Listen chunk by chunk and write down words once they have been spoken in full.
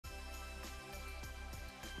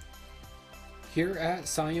Here at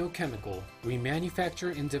Sanyo Chemical, we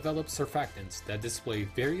manufacture and develop surfactants that display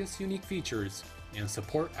various unique features and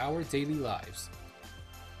support our daily lives.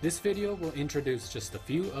 This video will introduce just a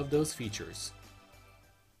few of those features.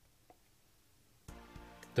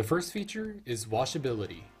 The first feature is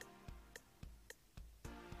washability.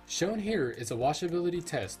 Shown here is a washability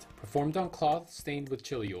test performed on cloth stained with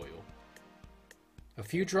chili oil. A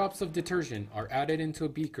few drops of detergent are added into a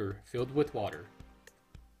beaker filled with water.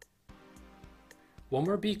 One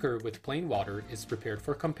more beaker with plain water is prepared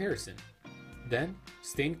for comparison. Then,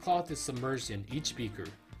 stained cloth is submerged in each beaker.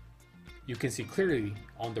 You can see clearly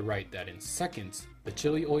on the right that in seconds, the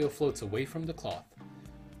chili oil floats away from the cloth.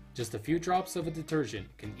 Just a few drops of a detergent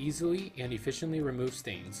can easily and efficiently remove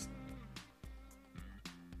stains.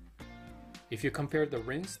 If you compare the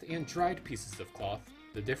rinsed and dried pieces of cloth,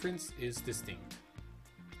 the difference is distinct.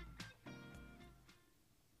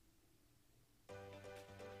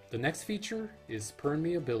 The next feature is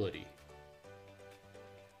permeability.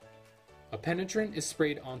 A penetrant is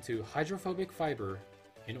sprayed onto hydrophobic fiber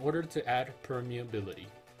in order to add permeability.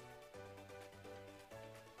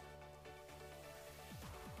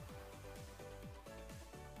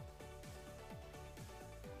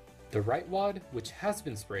 The right wad, which has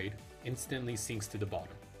been sprayed, instantly sinks to the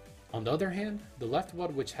bottom. On the other hand, the left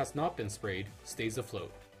wad, which has not been sprayed, stays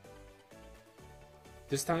afloat.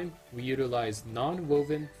 This time, we utilize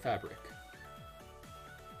non-woven fabric.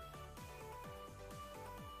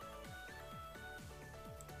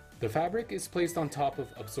 The fabric is placed on top of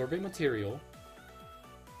absorbent material,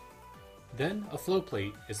 then a flow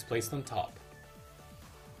plate is placed on top.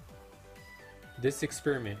 This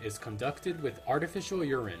experiment is conducted with artificial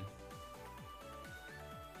urine.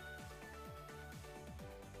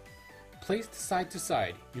 Placed side to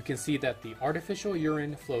side, you can see that the artificial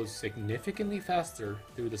urine flows significantly faster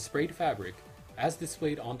through the sprayed fabric as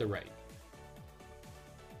displayed on the right.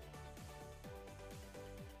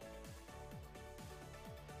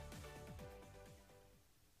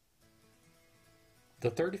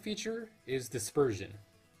 The third feature is dispersion.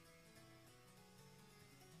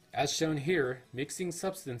 As shown here, mixing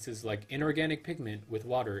substances like inorganic pigment with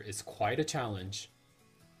water is quite a challenge.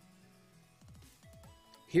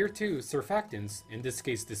 Here too, surfactants, in this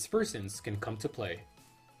case dispersants, can come to play.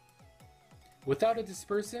 Without a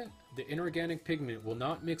dispersant, the inorganic pigment will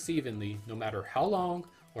not mix evenly no matter how long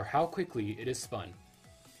or how quickly it is spun.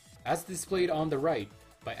 As displayed on the right,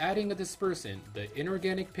 by adding a dispersant, the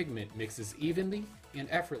inorganic pigment mixes evenly and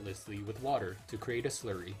effortlessly with water to create a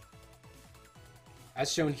slurry.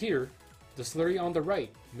 As shown here, the slurry on the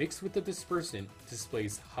right mixed with the dispersant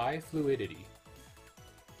displays high fluidity.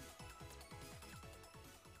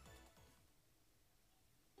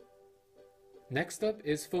 Next up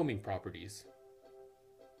is foaming properties.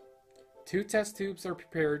 2 test tubes are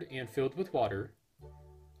prepared and filled with water.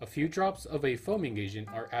 A few drops of a foaming agent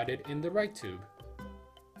are added in the right tube.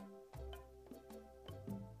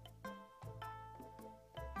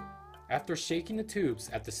 After shaking the tubes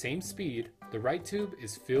at the same speed, the right tube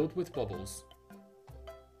is filled with bubbles.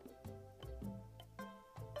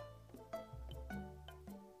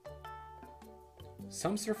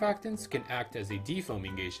 Some surfactants can act as a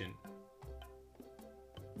defoaming agent.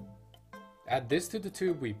 Add this to the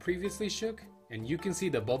tube we previously shook, and you can see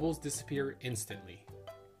the bubbles disappear instantly.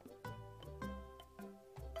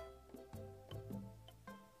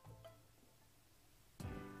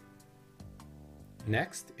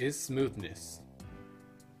 Next is smoothness.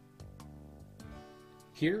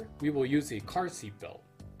 Here we will use a car seat belt.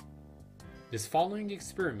 This following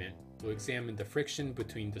experiment will examine the friction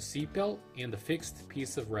between the seat belt and the fixed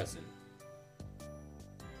piece of resin.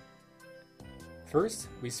 First,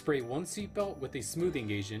 we spray one seatbelt with a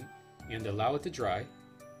smoothing agent and allow it to dry.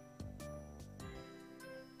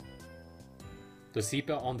 The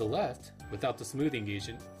seatbelt on the left, without the smoothing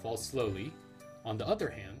agent, falls slowly. On the other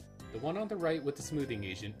hand, the one on the right with the smoothing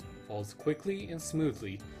agent falls quickly and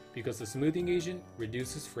smoothly because the smoothing agent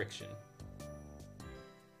reduces friction.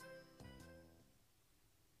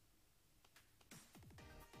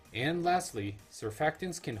 And lastly,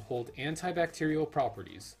 surfactants can hold antibacterial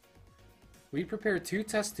properties. We prepare 2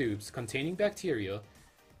 test tubes containing bacteria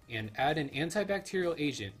and add an antibacterial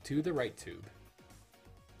agent to the right tube.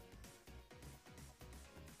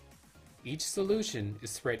 Each solution is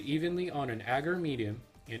spread evenly on an agar medium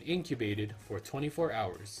and incubated for 24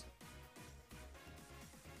 hours.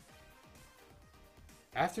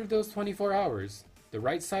 After those 24 hours, the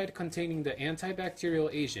right side containing the antibacterial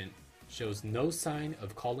agent shows no sign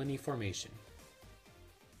of colony formation.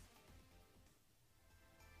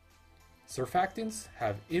 Surfactants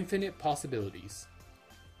have infinite possibilities.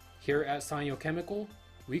 Here at Sanyo Chemical,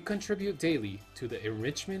 we contribute daily to the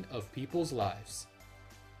enrichment of people's lives.